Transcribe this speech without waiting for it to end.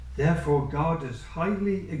Therefore God has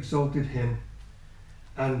highly exalted him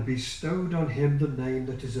and bestowed on him the name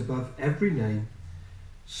that is above every name,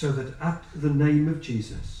 so that at the name of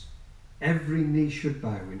Jesus every knee should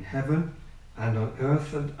bow in heaven and on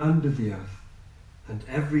earth and under the earth, and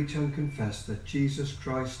every tongue confess that Jesus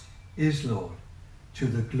Christ is Lord, to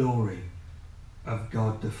the glory of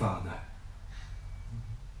God the Father.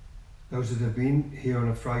 Those that have been here on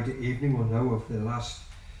a Friday evening will know of the last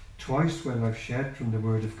twice when I've shared from the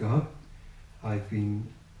Word of God. I've been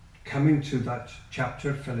coming to that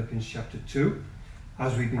chapter, Philippians chapter 2,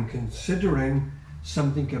 as we've been considering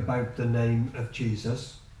something about the name of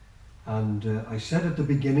Jesus. And I said at the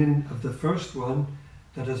beginning of the first one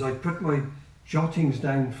that as I put my jottings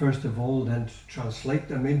down first of all, then to translate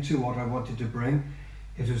them into what I wanted to bring,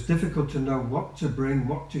 it was difficult to know what to bring,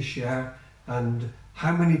 what to share, and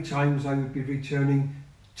how many times I would be returning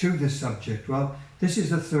to this subject. Well, this is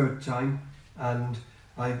the third time, and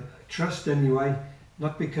I trust anyway,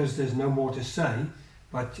 not because there's no more to say,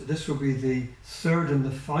 but this will be the third and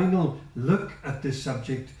the final look at this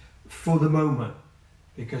subject for the moment,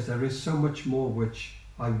 because there is so much more which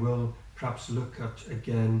I will perhaps look at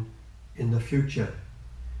again in the future.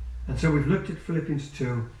 And so we've looked at Philippians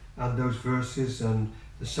 2 and those verses, and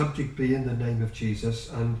the subject being the name of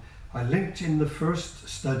Jesus. And I linked in the first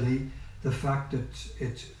study the fact that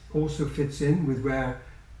it also fits in with where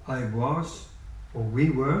I was, or we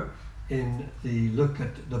were, in the look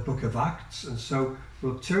at the book of Acts. And so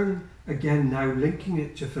we'll turn again now, linking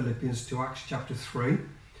it to Philippians, to Acts chapter 3,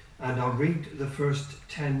 and I'll read the first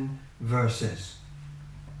 10 verses.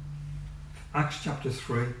 Acts chapter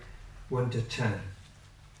 3, 1 to 10.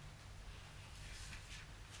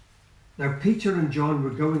 Now Peter and John were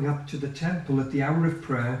going up to the temple at the hour of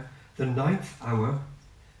prayer, the 9th hour,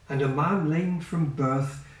 and a man lame from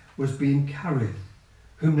birth was being carried,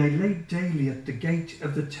 whom they laid daily at the gate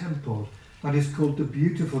of the temple, that is called the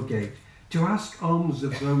Beautiful Gate, to ask alms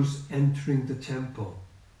of those entering the temple.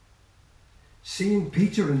 Seeing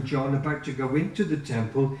Peter and John about to go into the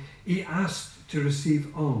temple, he asked to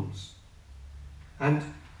receive alms. And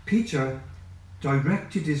Peter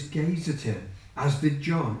directed his gaze at him, as did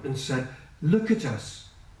John, and said, "Look at us."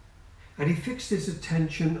 And he fixed his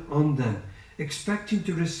attention on them, expecting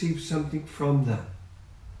to receive something from them.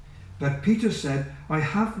 But Peter said, "I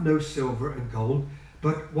have no silver and gold,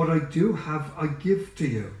 but what I do have I give to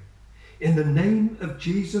you. In the name of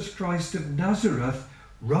Jesus Christ of Nazareth,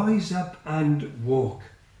 rise up and walk."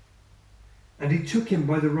 And he took him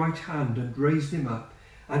by the right hand and raised him up,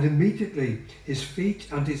 and immediately his feet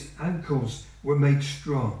and his ankles were made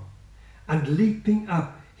strong. And leaping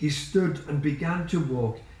up, he stood and began to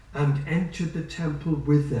walk, and entered the temple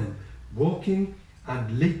with them, walking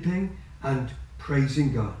and leaping and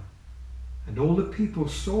praising God. And all the people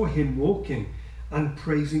saw him walking and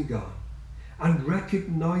praising God, and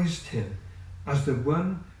recognized him as the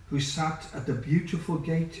one who sat at the beautiful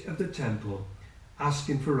gate of the temple,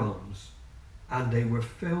 asking for alms. And they were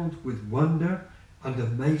filled with wonder and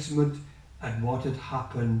amazement at what had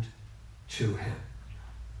happened to him.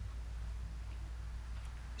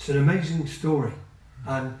 It's an amazing story,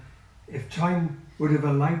 and if time would have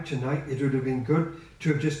allowed tonight, it would have been good to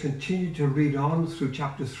have just continued to read on through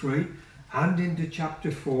chapter 3 and into chapter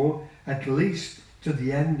 4, at least to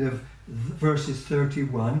the end of verses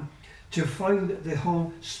 31, to find the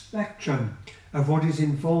whole spectrum of what is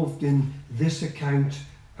involved in this account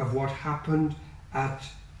of what happened at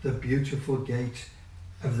the beautiful gate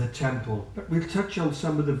of the temple. But we'll touch on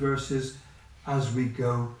some of the verses as we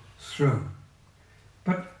go through.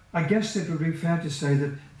 But I guess it would be fair to say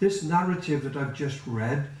that this narrative that I've just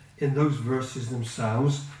read in those verses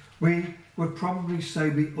themselves, we would probably say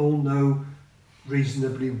we all know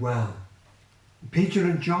reasonably well. Peter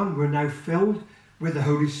and John were now filled with the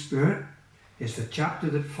Holy Spirit. It's the chapter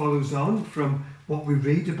that follows on from what we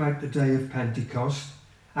read about the day of Pentecost.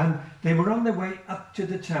 And they were on their way up to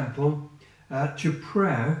the temple to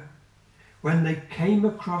prayer when they came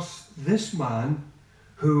across this man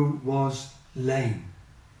who was lame.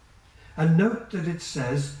 And note that it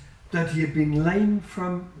says that he had been lame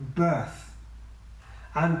from birth,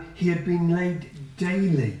 and he had been laid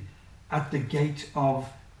daily at the gate of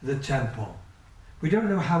the temple. We don't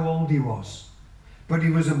know how old he was, but he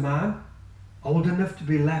was a man old enough to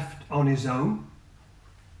be left on his own.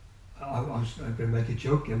 I'm going to make a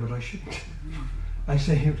joke here, but I shouldn't. I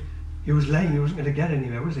say he was lame, he wasn't going to get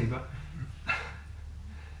anywhere, was he? But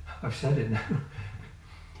I've said it now.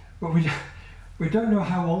 But we don't know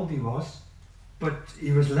how old he was, but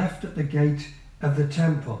he was left at the gate of the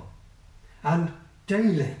temple, and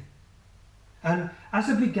daily. And as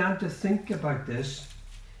I began to think about this,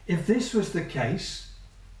 if this was the case,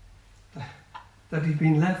 that he'd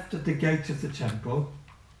been left at the gate of the temple,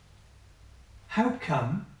 how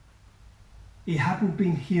come he hadn't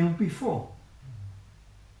been healed before?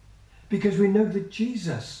 Because we know that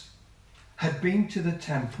Jesus had been to the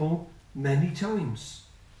temple many times.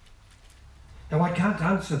 Now, I can't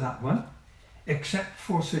answer that one, except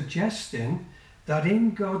for suggesting that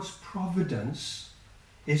in God's providence,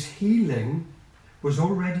 his healing was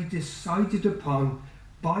already decided upon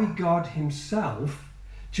by God himself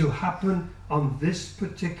to happen on this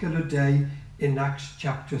particular day in Acts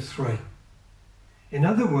chapter 3. In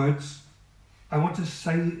other words, I want to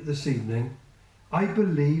say this evening, I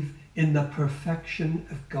believe in the perfection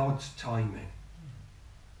of God's timing.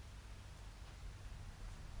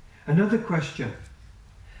 Another question.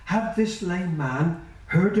 Had this lame man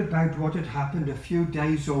heard about what had happened a few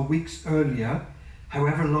days or weeks earlier,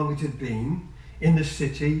 however long it had been, in the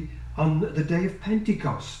city on the day of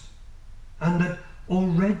Pentecost, and that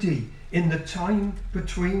already in the time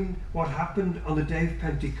between what happened on the day of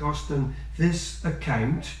Pentecost and this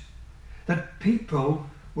account, that people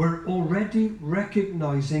were already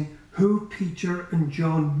recognizing who Peter and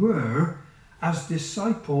John were as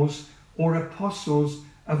disciples or apostles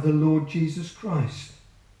of the Lord Jesus Christ?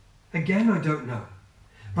 Again, I don't know.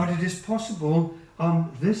 But it is possible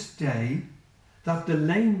on this day that the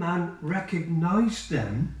lame man recognized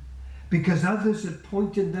them because others had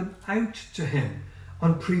pointed them out to him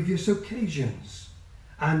on previous occasions.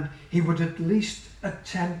 And he would at least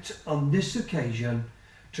attempt on this occasion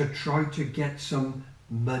to try to get some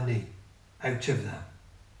money out of them.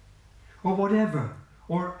 Or whatever,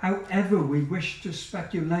 or however we wish to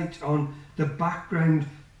speculate on the background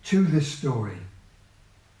to this story.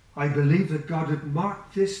 I believe that God had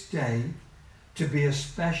marked this day to be a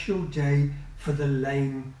special day for the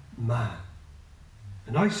lame man.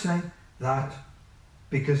 And I say that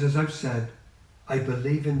because, as I've said, I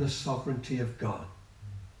believe in the sovereignty of God.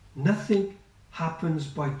 Nothing happens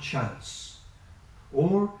by chance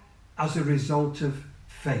or as a result of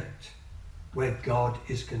fate where God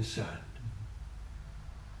is concerned.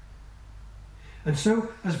 And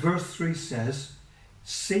so, as verse 3 says,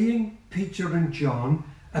 seeing Peter and John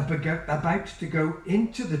about to go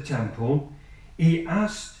into the temple, he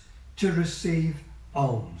asked to receive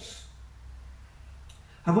alms.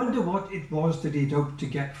 I wonder what it was that he'd hoped to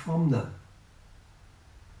get from them.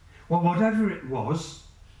 Well, whatever it was,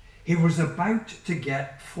 he was about to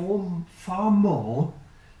get far more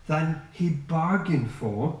than he bargained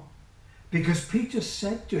for, because Peter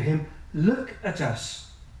said to him, "Look at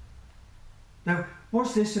us." Now,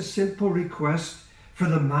 was this a simple request for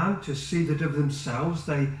the man to see that of themselves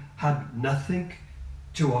they had nothing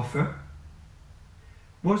to offer?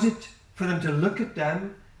 Was it for them to look at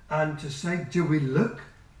them and to say, "Do we look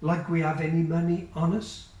like we have any money on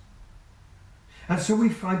us?" And so we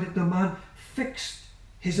find that the man fixed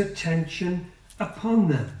his attention upon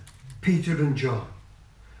them, Peter and John,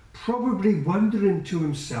 probably wondering to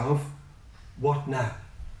himself, what now?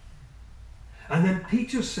 And then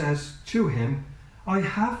Peter says to him, "I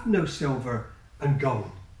have no silver and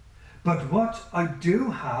gold, but what I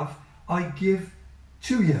do have I give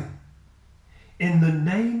to you. In the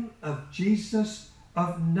name of Jesus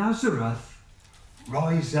of Nazareth,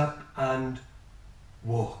 rise up and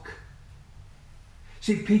walk."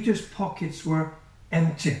 See, Peter's pockets were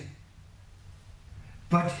empty,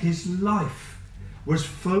 but his life was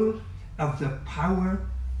full of the power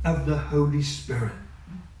of the Holy Spirit.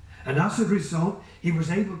 And as a result, he was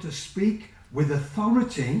able to speak with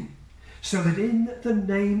authority, so that in the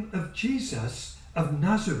name of Jesus of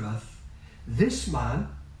Nazareth, this man,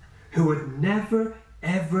 who had never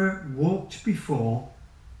ever walked before,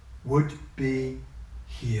 would be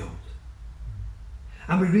healed.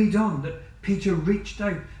 And we read on that Peter reached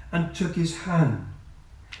out and took his hand,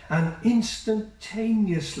 and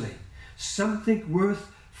instantaneously something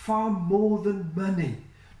worth far more than money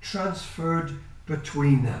transferred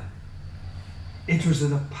between them. It was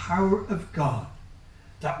the power of God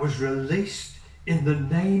that was released in the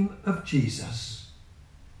name of Jesus.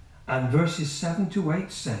 And verses 7 to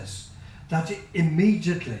 8 says that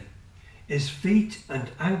immediately his feet and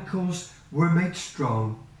ankles were made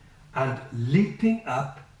strong, and leaping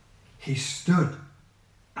up, he stood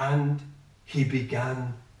and he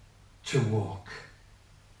began to walk.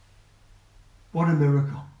 What a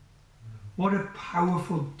miracle. What a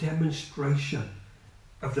powerful demonstration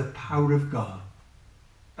of the power of God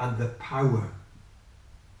and the power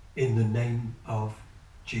in the name of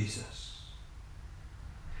Jesus.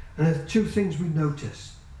 And there are two things we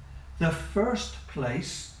noticed. The first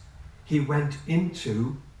place he went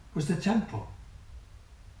into was the temple.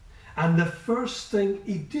 And the first thing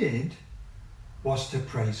he did was to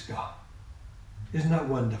praise God. Isn't that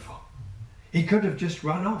wonderful? He could have just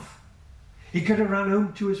run off. He could have run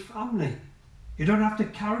home to his family. You don't have to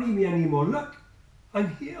carry me anymore. Look,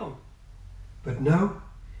 I'm healed. But no,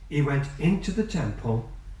 he went into the temple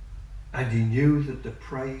and he knew that the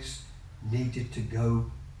praise needed to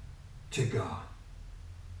go to God.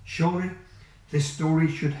 Surely this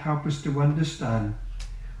story should help us to understand,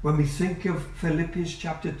 when we think of Philippians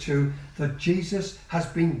chapter 2, that Jesus has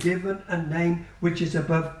been given a name which is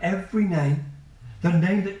above every name, the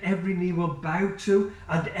name that every knee will bow to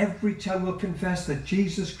and every tongue will confess that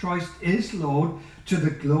Jesus Christ is Lord, to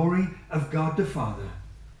the glory of God the Father.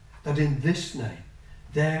 That in this name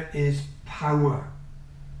there is power,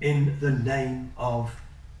 in the name of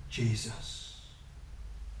Jesus.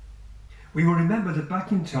 We will remember that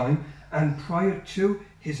back in time and prior to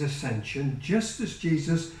his ascension, just as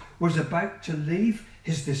Jesus was about to leave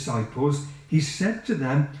his disciples, he said to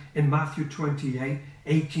them in Matthew 28,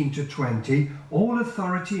 18 to 20, all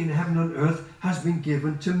authority in heaven and earth has been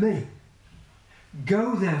given to me.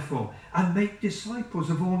 Go therefore and make disciples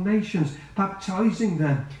of all nations, baptizing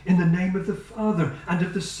them in the name of the Father and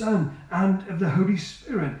of the Son and of the Holy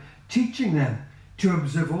Spirit, teaching them to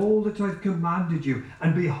observe all that I've commanded you.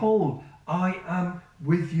 And behold, I am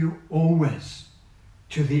with you always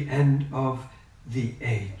to the end of the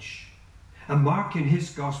age. And Mark in his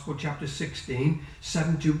Gospel, chapter 16,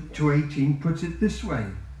 7 to 18, puts it this way.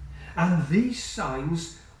 And these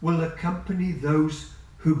signs will accompany those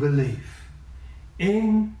who believe.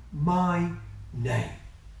 In my name.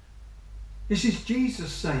 This is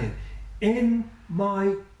Jesus saying, in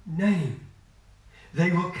my name.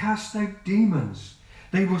 They will cast out demons.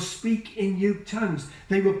 They will speak in new tongues.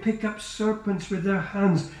 They will pick up serpents with their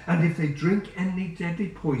hands. And if they drink any deadly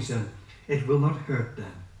poison, it will not hurt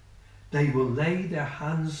them. They will lay their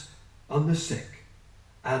hands on the sick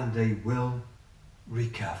and they will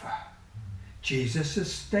recover. Jesus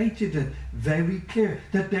has stated it very clear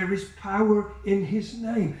that there is power in his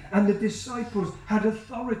name, and the disciples had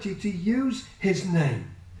authority to use his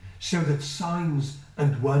name so that signs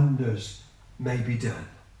and wonders may be done.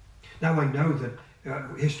 Now I know that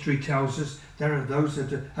history tells us there are those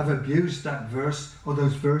that have abused that verse or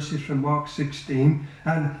those verses from Mark 16,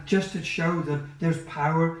 and just to show that there's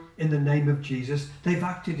power in the name of Jesus, they've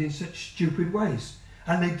acted in such stupid ways,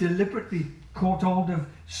 and they deliberately caught hold of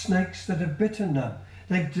snakes that have bitten them.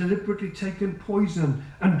 They've deliberately taken poison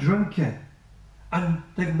and drunk it, and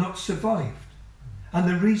they've not survived. And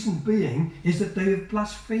the reason being is that they have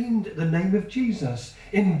blasphemed the name of Jesus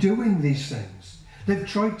in doing these things. They've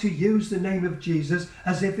tried to use the name of Jesus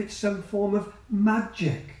as if it's some form of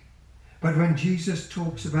magic. But when Jesus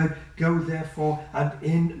talks about go therefore and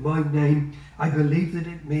in my name, I believe that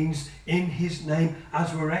it means in his name,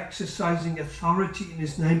 as we're exercising authority in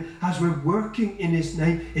his name, as we're working in his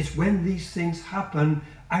name. It's when these things happen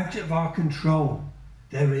out of our control.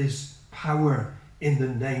 There is power in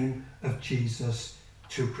the name of Jesus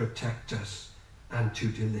to protect us and to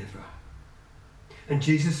deliver. And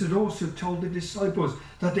Jesus had also told the disciples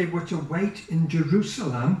that they were to wait in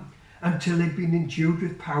Jerusalem until they'd been endued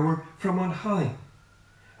with power from on high.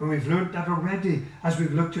 And we've learned that already as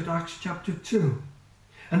we've looked at Acts chapter 2.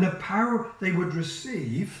 And the power they would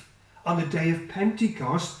receive on the day of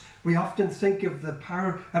Pentecost, we often think of the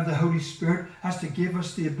power of the Holy Spirit as to give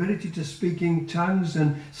us the ability to speak in tongues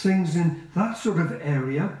and things in that sort of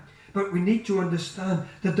area. But we need to understand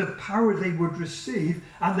that the power they would receive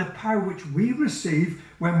and the power which we receive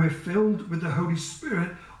when we're filled with the Holy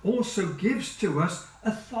Spirit also gives to us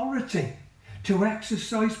authority to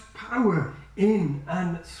exercise power in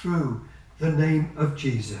and through the name of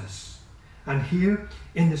Jesus. And here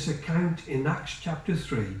in this account in Acts chapter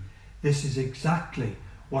 3, this is exactly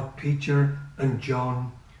what Peter and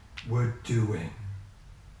John were doing.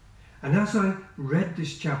 And as I read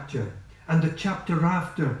this chapter and the chapter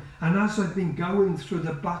after, and as I've been going through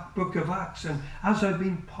the back book of Acts, and as I've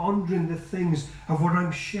been pondering the things of what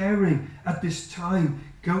I'm sharing at this time,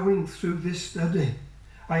 going through this study,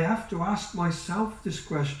 I have to ask myself this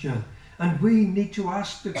question, and we need to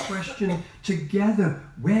ask the question together: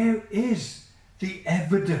 where is the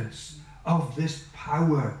evidence of this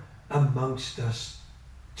power amongst us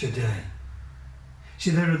today?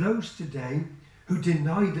 See, there are those today who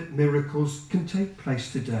deny that miracles can take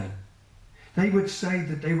place today. They would say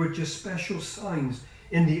that they were just special signs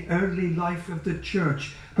in the early life of the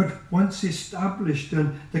church, but once established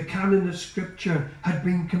and the canon of Scripture had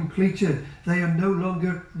been completed, they are no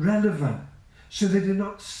longer relevant. So they do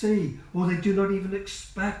not see, or they do not even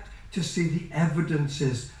expect to see the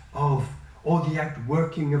evidences of, or the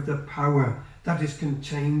outworking of the power that is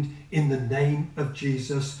contained in the name of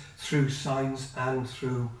Jesus through signs and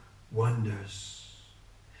through wonders.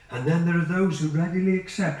 And then there are those who readily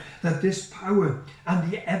accept that this power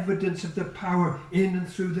and the evidence of the power in and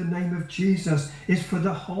through the name of Jesus is for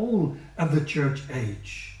the whole of the church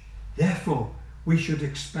age. Therefore, we should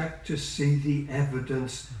expect to see the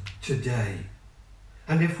evidence today.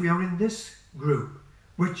 And if we are in this group,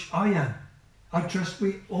 which I am, I trust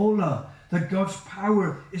we all are, that God's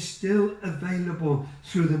power is still available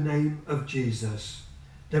through the name of Jesus,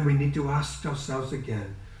 then we need to ask ourselves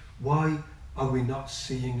again, why are we not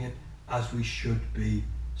seeing it as we should be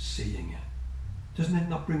seeing it? Doesn't it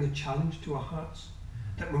not bring a challenge to our hearts?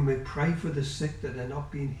 That when we pray for the sick that they're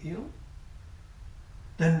not being healed?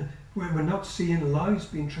 Then when we're not seeing lives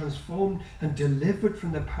being transformed and delivered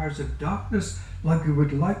from the powers of darkness like we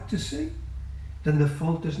would like to see, then the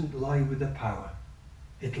fault doesn't lie with the power.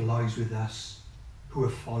 It lies with us who are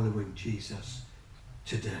following Jesus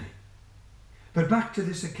today. But back to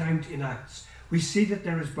this account in Acts, we see that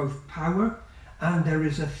there is both power and there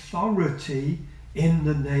is authority in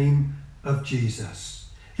the name of Jesus.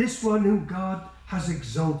 This one whom God has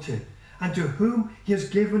exalted and to whom he has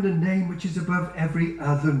given a name which is above every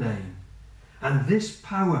other name. And this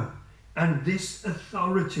power and this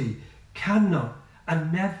authority cannot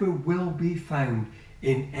and never will be found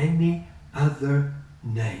in any other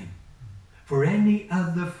name. For any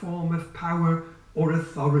other form of power or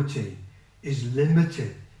authority is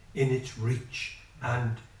limited in its reach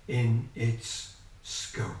and in its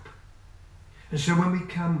scope. And so when we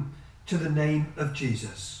come to the name of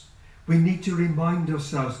Jesus, we need to remind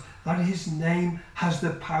ourselves that his name has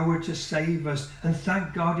the power to save us, and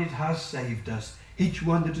thank God it has saved us, each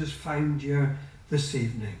one that is found here this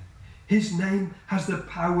evening. His name has the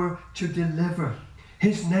power to deliver.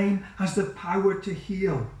 His name has the power to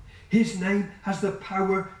heal. His name has the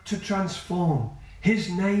power to transform.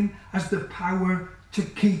 His name has the power to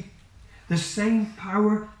keep. The same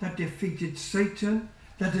power that defeated Satan,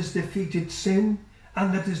 that has defeated sin,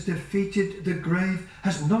 and that has defeated the grave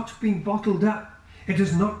has not been bottled up. It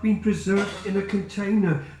has not been preserved in a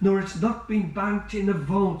container, nor it's not been banked in a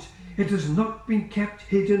vault. It has not been kept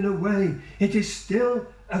hidden away. It is still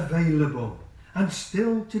available and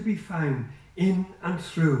still to be found in and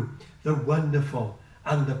through the wonderful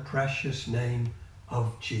and the precious name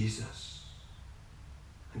of Jesus.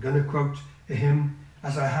 I'm going to quote a hymn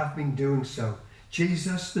as I have been doing so.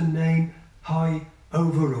 Jesus, the name high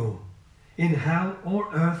over all, in hell or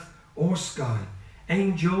earth or sky,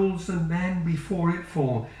 angels and men before it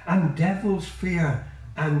fall, and devils fear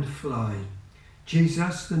and fly.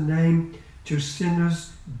 Jesus, the name to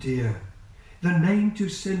sinners dear, the name to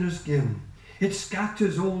sinners given. It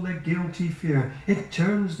scatters all their guilty fear. It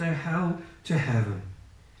turns their hell to heaven.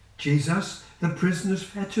 Jesus, the prisoner's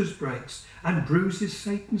fetters breaks and bruises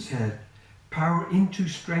Satan's head. Power into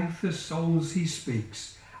strength the souls he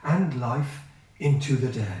speaks, and life into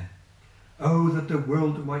the dead. Oh, that the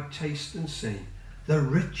world might taste and see the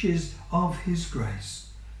riches of his grace.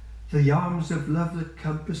 The arms of love that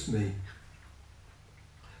compass me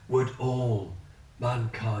would all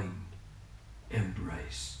mankind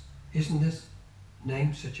embrace. Isn't this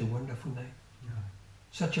name such a wonderful name? Yeah.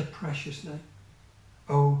 Such a precious name.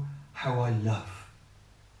 Oh, how I love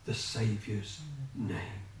the Saviour's name.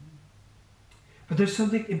 But there's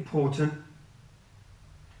something important.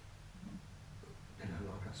 I don't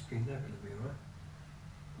know, that screen there, it'll be all right.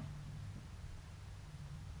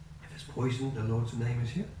 If there's poison, the Lord's name is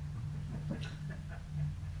here.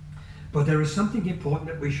 But there is something important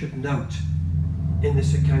that we should note in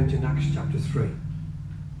this account in Acts chapter 3.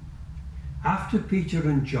 After Peter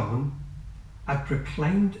and John had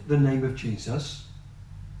proclaimed the name of Jesus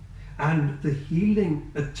and the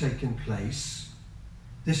healing had taken place,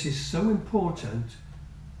 this is so important,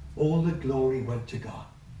 all the glory went to God.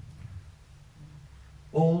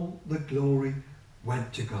 All the glory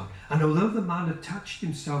went to God. And although the man attached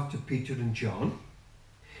himself to Peter and John,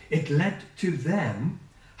 it led to them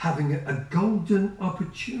having a golden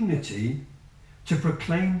opportunity to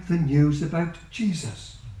proclaim the news about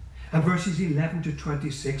Jesus. And verses 11 to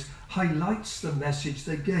 26 highlights the message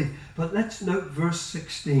they gave. But let's note verse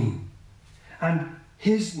 16. And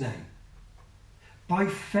his name, by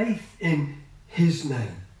faith in his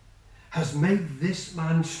name, has made this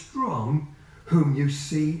man strong whom you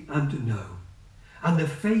see and know. And the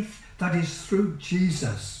faith that is through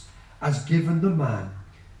Jesus has given the man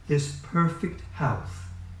this perfect health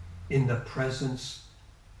in the presence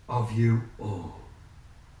of you all.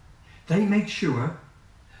 They made sure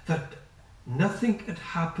that nothing had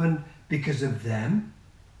happened because of them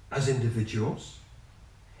as individuals.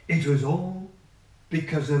 It was all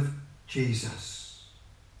because of Jesus.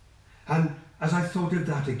 And as I thought of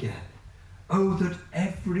that again, oh, that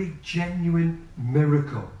every genuine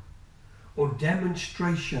miracle or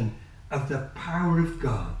demonstration of the power of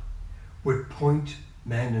God would point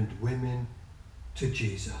men and women to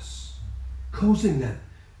Jesus, causing them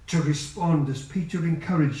to respond as Peter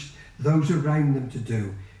encouraged those around them to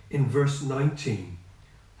do in verse 19.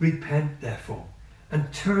 Repent, therefore,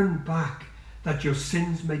 and turn back, that your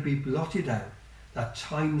sins may be blotted out, that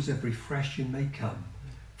times of refreshing may come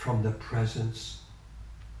from the presence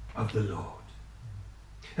of the Lord.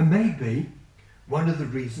 And maybe one of the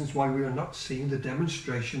reasons why we are not seeing the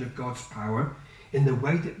demonstration of God's power in the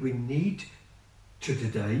way that we need to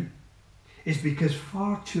today is because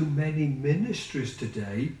far too many ministries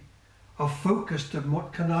today are focused on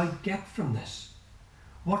what can I get from this?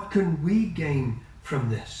 What can we gain from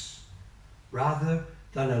this? Rather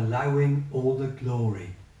than allowing all the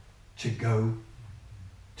glory to go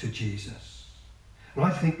to Jesus. And I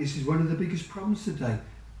think this is one of the biggest problems today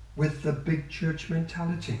with the big church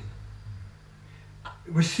mentality.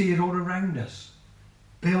 We see it all around us.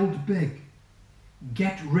 Build big,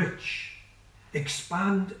 get rich,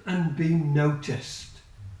 expand and be noticed.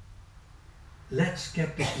 Let's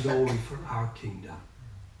get the glory for our kingdom.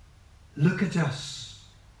 Look at us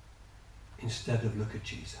instead of look at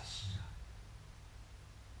Jesus.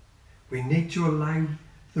 We need to allow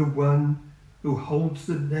the one who holds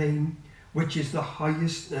the name, which is the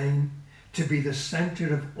highest name, to be the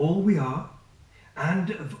center of all we are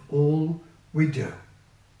and of all we do.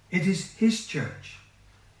 It is his church.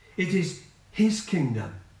 It is his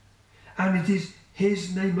kingdom. And it is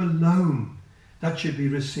his name alone that should be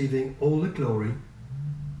receiving all the glory,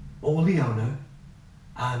 all the honor,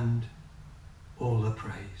 and all the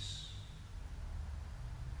praise.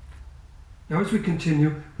 Now, as we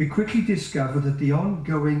continue, we quickly discover that the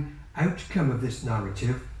ongoing outcome of this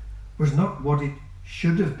narrative was not what it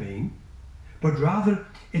should have been, but rather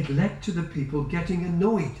it led to the people getting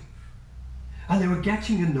annoyed. And they were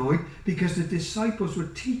getting annoyed because the disciples were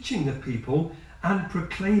teaching the people and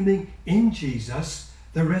proclaiming in Jesus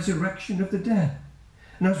the resurrection of the dead.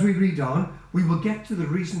 And as we read on, we will get to the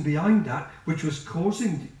reason behind that, which was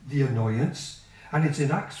causing the annoyance. And it's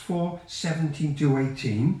in Acts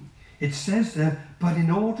 4:17-18. It says there, but in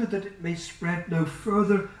order that it may spread no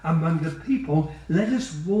further among the people, let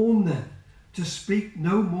us warn them to speak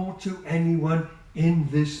no more to anyone in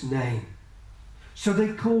this name. So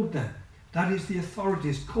they called them, that is the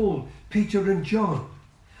authorities, called Peter and John,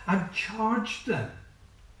 and charged them.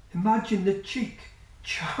 Imagine the cheek,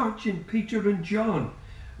 charging Peter and John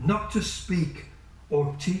not to speak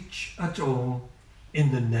or teach at all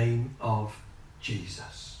in the name of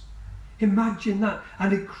Jesus. Imagine that,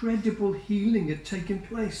 an incredible healing had taken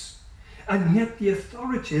place. And yet the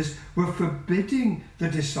authorities were forbidding the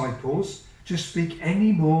disciples to speak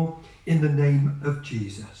any more in the name of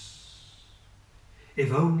Jesus.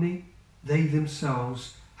 If only they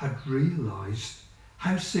themselves had realized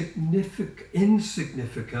how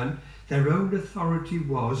insignificant their own authority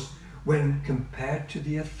was when compared to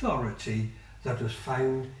the authority that was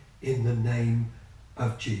found in the name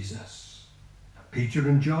of Jesus. Peter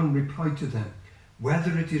and John replied to them,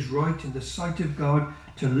 whether it is right in the sight of God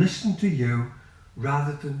to listen to you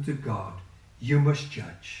rather than to God, you must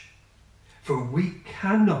judge. For we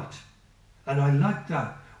cannot, and I like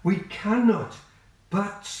that, we cannot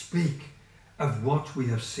but speak of what we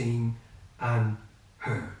have seen and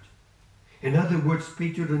heard. In other words,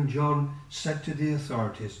 Peter and John said to the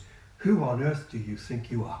authorities, who on earth do you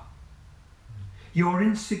think you are? You are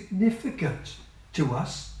insignificant to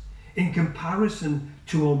us in comparison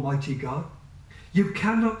to Almighty God. You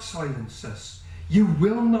cannot silence us. You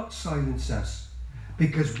will not silence us,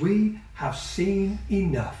 because we have seen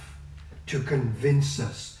enough to convince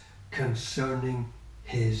us concerning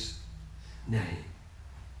his name.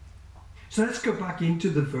 So let's go back into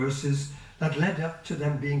the verses that led up to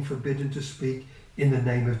them being forbidden to speak in the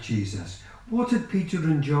name of Jesus. What had Peter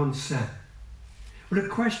and John said? Well, a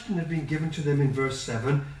question had been given to them in verse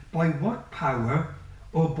 7. By what power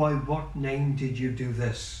or by what name did you do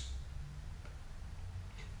this?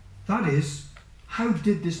 That is, how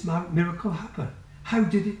did this miracle happen? How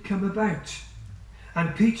did it come about?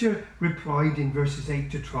 And Peter replied in verses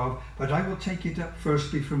 8-12, but I will take it up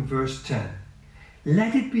firstly from verse 10.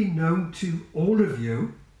 Let it be known to all of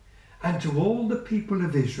you and to all the people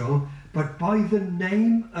of Israel, but by the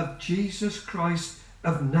name of Jesus Christ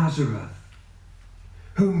of Nazareth,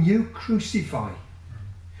 whom you crucify,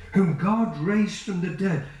 whom God raised from the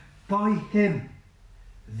dead, by him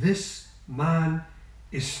this man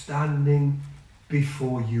is standing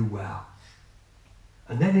before you well.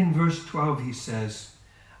 And then in verse 12 he says,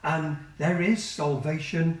 and there is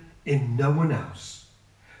salvation in no one else,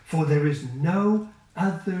 for there is no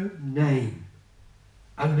other name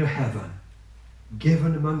under heaven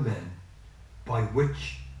given among men, by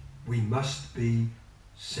which we must be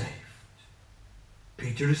saved.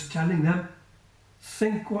 Peter is telling them,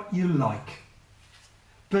 think what you like,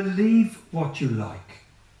 believe what you like,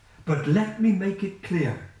 but let me make it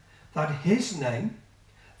clear that his name,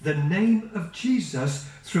 the name of Jesus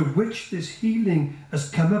through which this healing has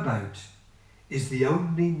come about, is the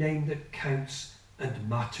only name that counts and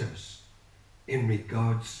matters in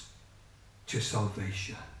regards to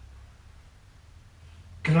salvation.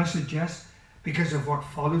 Can I suggest, because of what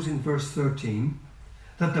follows in verse 13,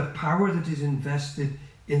 that the power that is invested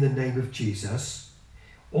in the name of Jesus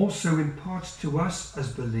also imparts to us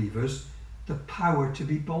as believers the power to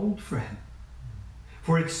be bold for him.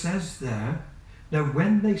 For it says there, now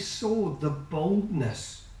when they saw the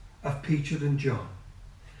boldness of Peter and John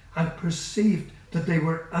and perceived that they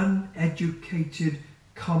were uneducated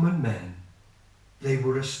common men, they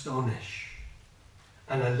were astonished.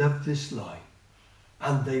 And I love this line.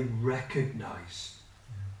 And they recognized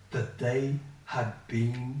that they had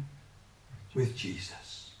been with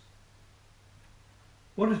Jesus.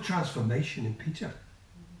 What a transformation in Peter.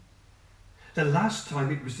 The last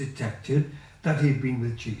time it was detected that he had been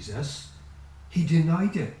with Jesus, he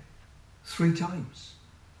denied it 3 times.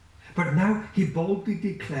 But now he boldly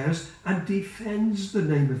declares and defends the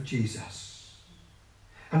name of Jesus.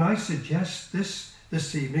 And I suggest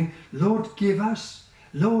this evening, Lord, give us,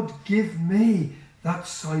 Lord, give me that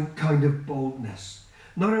kind of boldness,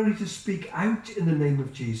 not only to speak out in the name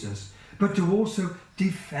of Jesus, but to also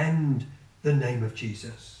defend the name of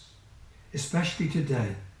Jesus, especially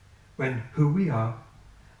today when who we are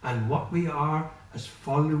and what we are as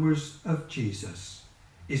followers of Jesus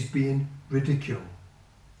is being ridiculed,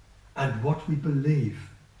 and what we believe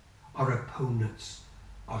our opponents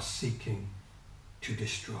are seeking to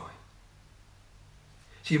destroy.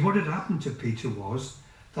 See, what had happened to Peter was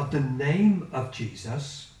that the name of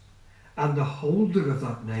Jesus and the holder of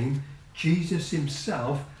that name, Jesus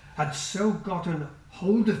himself, had so gotten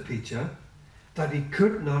hold of Peter that he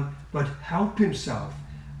could not but help himself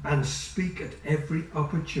and speak at every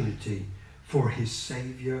opportunity for his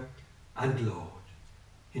Saviour and Lord.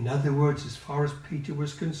 In other words, as far as Peter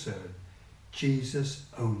was concerned, Jesus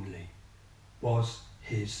only was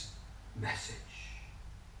his message.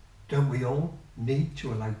 Don't we all need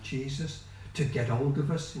to allow Jesus to get hold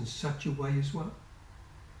of us in such a way as well?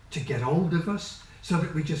 To get hold of us so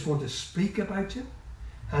that we just want to speak about him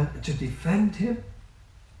and to defend him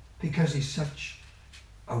because he's such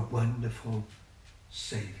a wonderful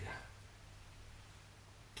Saviour.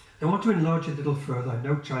 I want to enlarge a little further. I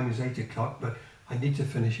know time is 8 o'clock, but I need to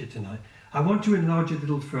finish it tonight. I want to enlarge a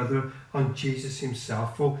little further on Jesus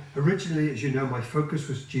himself. For originally, as you know, my focus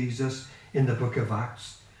was Jesus in the book of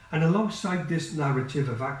Acts. And alongside this narrative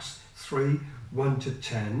of Acts 3, 1 to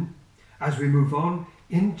 10, as we move on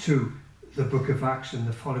into the book of Acts and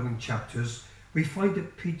the following chapters, we find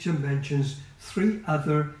that Peter mentions 3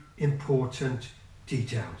 other important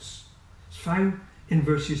details. It's found in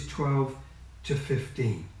verses 12 to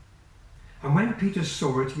 15. And when Peter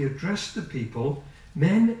saw it, he addressed the people,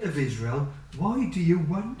 "Men of Israel, why do you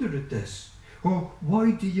wonder at this? Or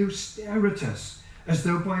why do you stare at us, as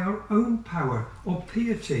though by our own power or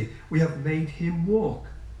piety we have made him walk?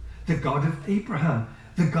 The God of Abraham,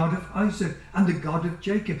 the God of Isaac, and the God of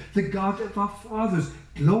Jacob, the God of our fathers,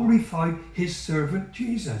 glorified his servant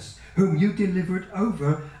Jesus, whom you delivered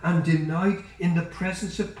over and denied in the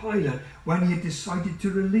presence of Pilate when he had decided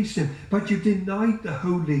to release him. But you denied the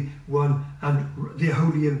Holy One and the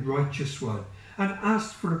Holy and Righteous One, and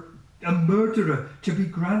asked for a murderer to be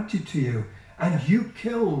granted to you, and you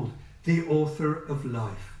killed the author of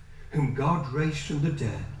life, whom God raised from the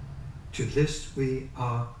dead. To this we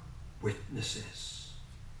are witnesses."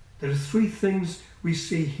 There are 3 things we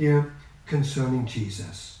see here concerning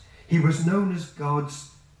Jesus. He was known as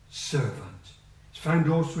God's servant. It's found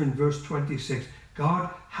also in verse 26,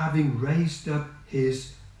 God having raised up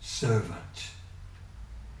his servant.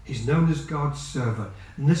 He's known as God's servant.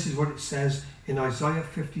 And this is what it says in Isaiah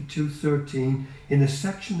 52:13, in a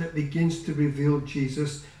section that begins to reveal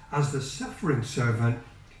Jesus as the suffering servant.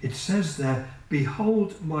 It says there,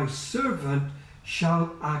 "Behold, my servant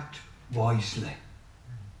shall act wisely."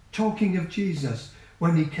 Talking of Jesus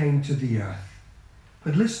when he came to the earth.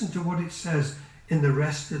 But listen to what it says in the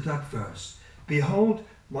rest of that verse. "Behold,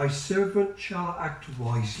 my servant shall act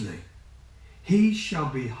wisely. He shall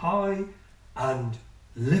be high and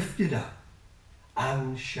lifted up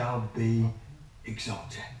and shall be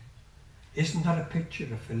exalted." Isn't that a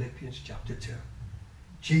picture of Philippians chapter 2?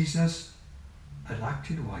 Jesus had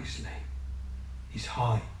acted wisely. He's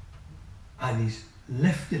high and he's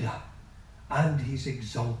lifted up and he's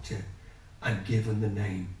exalted and given the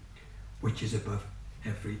name which is above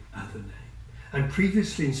every other name. And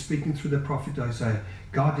previously, in speaking through the prophet Isaiah,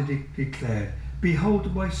 God had declared,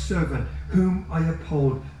 "Behold my servant, whom I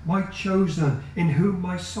uphold, my chosen, in whom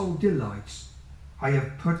my soul delights. I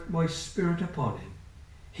have put my spirit upon him.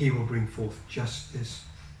 He will bring forth justice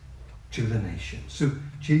to the nations." So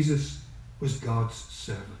Jesus was God's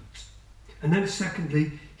servant. And then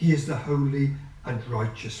secondly, he is the holy and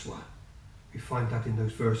righteous one. We find that in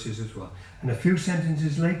those verses as well. And a few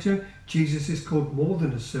sentences later, Jesus is called more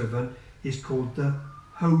than a servant, he's called the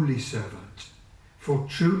holy servant. "For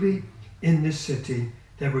truly in this city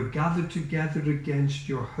they were gathered together against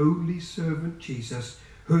your holy servant Jesus,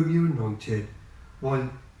 whom you anointed,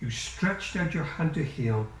 while you stretched out your hand to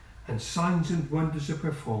heal, and signs and wonders are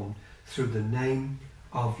performed through the name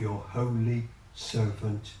of your holy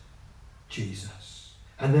servant Jesus."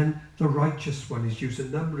 And then the righteous one is used a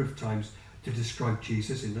number of times to describe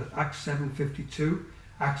Jesus in Acts 7:52,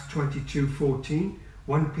 Acts 22:14,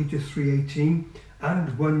 1 Peter 3:18,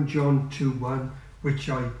 and 1 John 2:1, which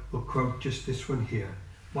I will quote just this one here.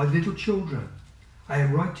 "My little children, I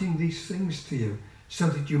am writing these things to you so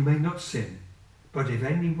that you may not sin. But if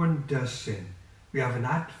anyone does sin, we have an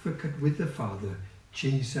advocate with the Father,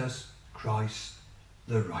 Jesus Christ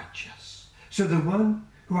the righteous." So the one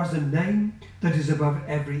who has a name that is above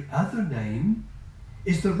every other name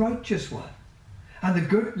is the righteous one. And the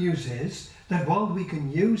good news is that while we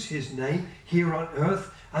can use his name here on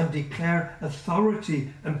earth and declare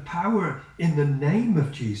authority and power in the name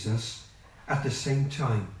of Jesus, at the same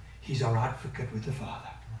time, he's our advocate with the Father.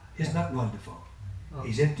 Isn't that wonderful?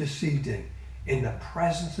 He's interceding in the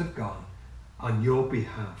presence of God on your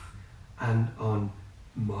behalf and on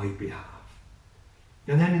my behalf.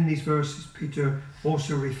 And then in these verses, Peter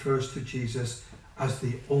also refers to Jesus as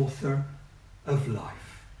the author of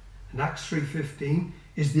life. And Acts 3:15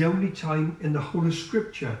 is the only time in the whole of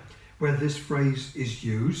Scripture where this phrase is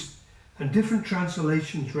used, and different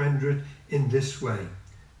translations render it in this way: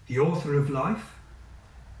 the author of life,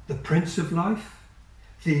 the prince of life,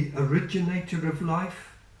 the originator of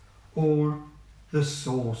life, or the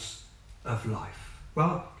source of life.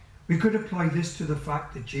 Well, we could apply this to the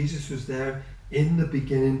fact that Jesus was there in the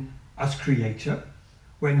beginning as creator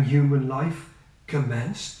when human life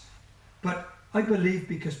commenced. But I believe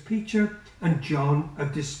because Peter and John are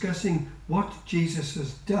discussing what Jesus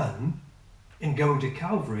has done in going to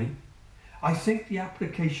Calvary, I think the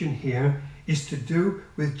application here is to do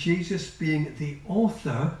with Jesus being the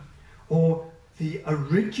author or the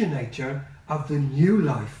originator of the new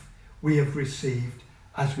life we have received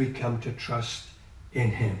as we come to trust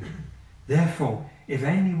in him. Therefore, if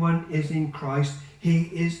anyone is in Christ, he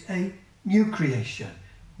is a new creation,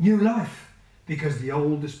 new life, because the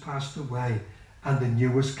old has passed away and the new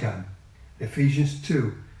has come. Ephesians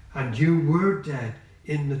 2, "And you were dead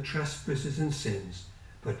in the trespasses and sins,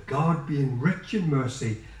 but God, being rich in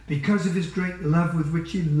mercy, because of his great love with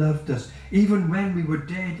which he loved us, even when we were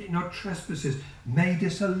dead in our trespasses, made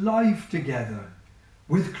us alive together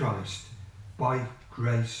with Christ. By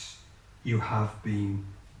grace you have been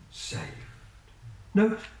saved."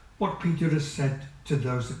 Note what Peter has said to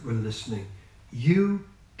those that were listening. You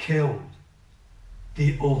killed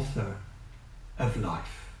the author of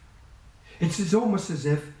life. It's almost as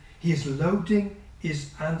if he is loading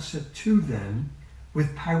his answer to them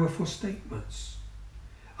with powerful statements.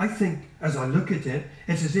 I think, as I look at it,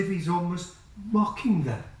 it's as if he's almost mocking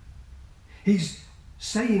them. He's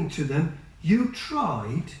saying to them, you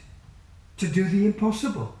tried to do the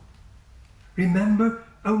impossible. Remember,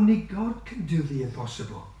 only God can do the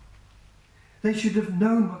impossible. They should have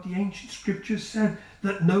known what the ancient scriptures said,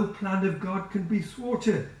 that no plan of God can be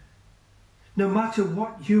thwarted. No matter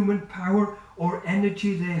what human power or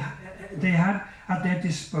energy they had at their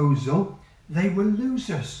disposal, they were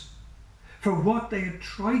losers. For what they had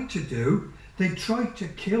tried to do, they tried to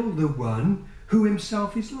kill the one who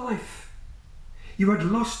himself is life. You had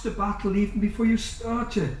lost the battle even before you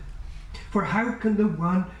started. For how can the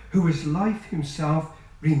one who is life himself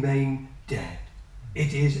remain dead?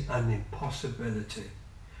 It is an impossibility,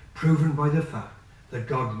 proven by the fact that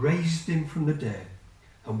God raised him from the dead.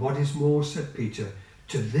 And what is more, said Peter,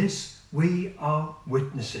 to this we are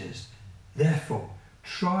witnesses. Therefore,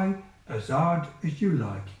 try as hard as you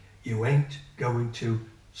like, you ain't going to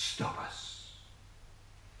stop us.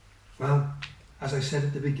 Well, as I said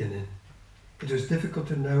at the beginning, it was difficult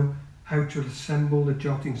to know how to assemble the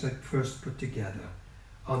jottings I first put together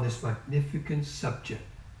on this magnificent subject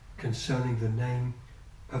concerning the name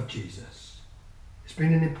of Jesus. It's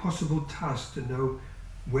been an impossible task to know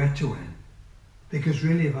where to end, because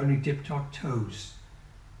really I've only dipped our toes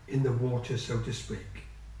in the water, so to speak.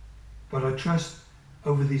 But I trust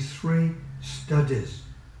over these 3 studies,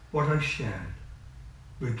 what I shared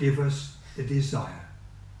will give us the desire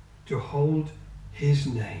to hold his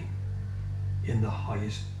name in the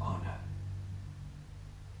highest honour.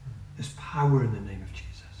 There's power in the name of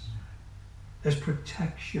Jesus. There's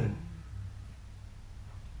protection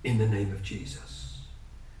in the name of Jesus.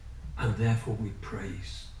 And therefore we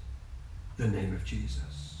praise the name of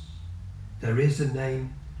Jesus. There is a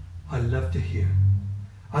name I love to hear.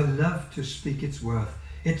 I love to speak its worth.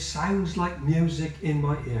 It sounds like music in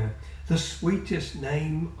my ear, the sweetest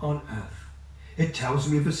name on earth. It tells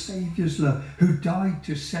me of a Saviour's love who died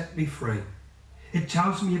to set me free. It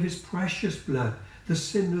tells me of his precious blood, the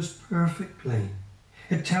sinner's perfect clean.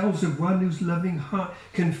 It tells of one whose loving heart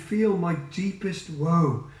can feel my deepest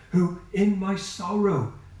woe, who in my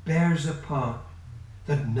sorrow bears a part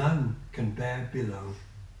that none can bear below.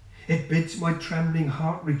 It bids my trembling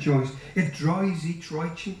heart rejoice. It dries each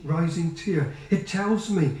rising tear. It tells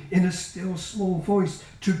me in a still small voice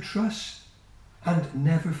to trust and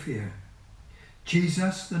never fear.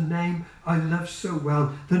 Jesus, the name I love so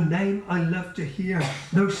well, the name I love to hear.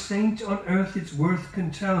 No saint on earth its worth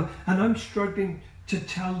can tell, and I'm struggling to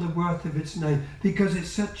tell the worth of its name because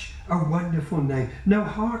it's such a wonderful name. No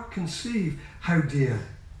heart conceive how dear.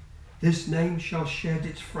 This name shall shed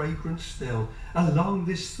its fragrance still. Along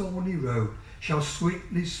this thorny road shall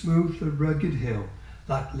sweetly smooth the rugged hill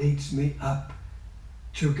that leads me up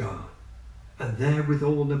to God. And there with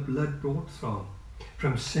all the blood-bought throng,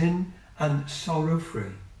 from sin and sorrow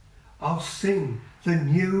free, I'll sing the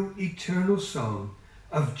new eternal song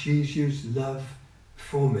of Jesus' love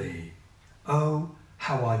for me. Oh,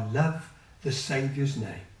 how I love the Saviour's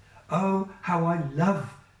name. Oh, how I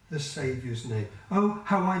love the Saviour's name. Oh,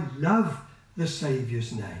 how I love the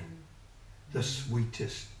Saviour's name. The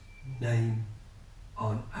sweetest name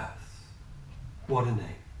on earth. What a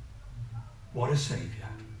name. What a Saviour.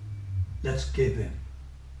 Let's give him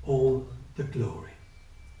all the glory,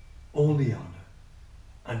 all the honour,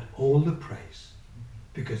 and all the praise,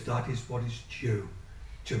 because that is what is due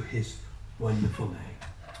to his wonderful name.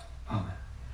 Amen.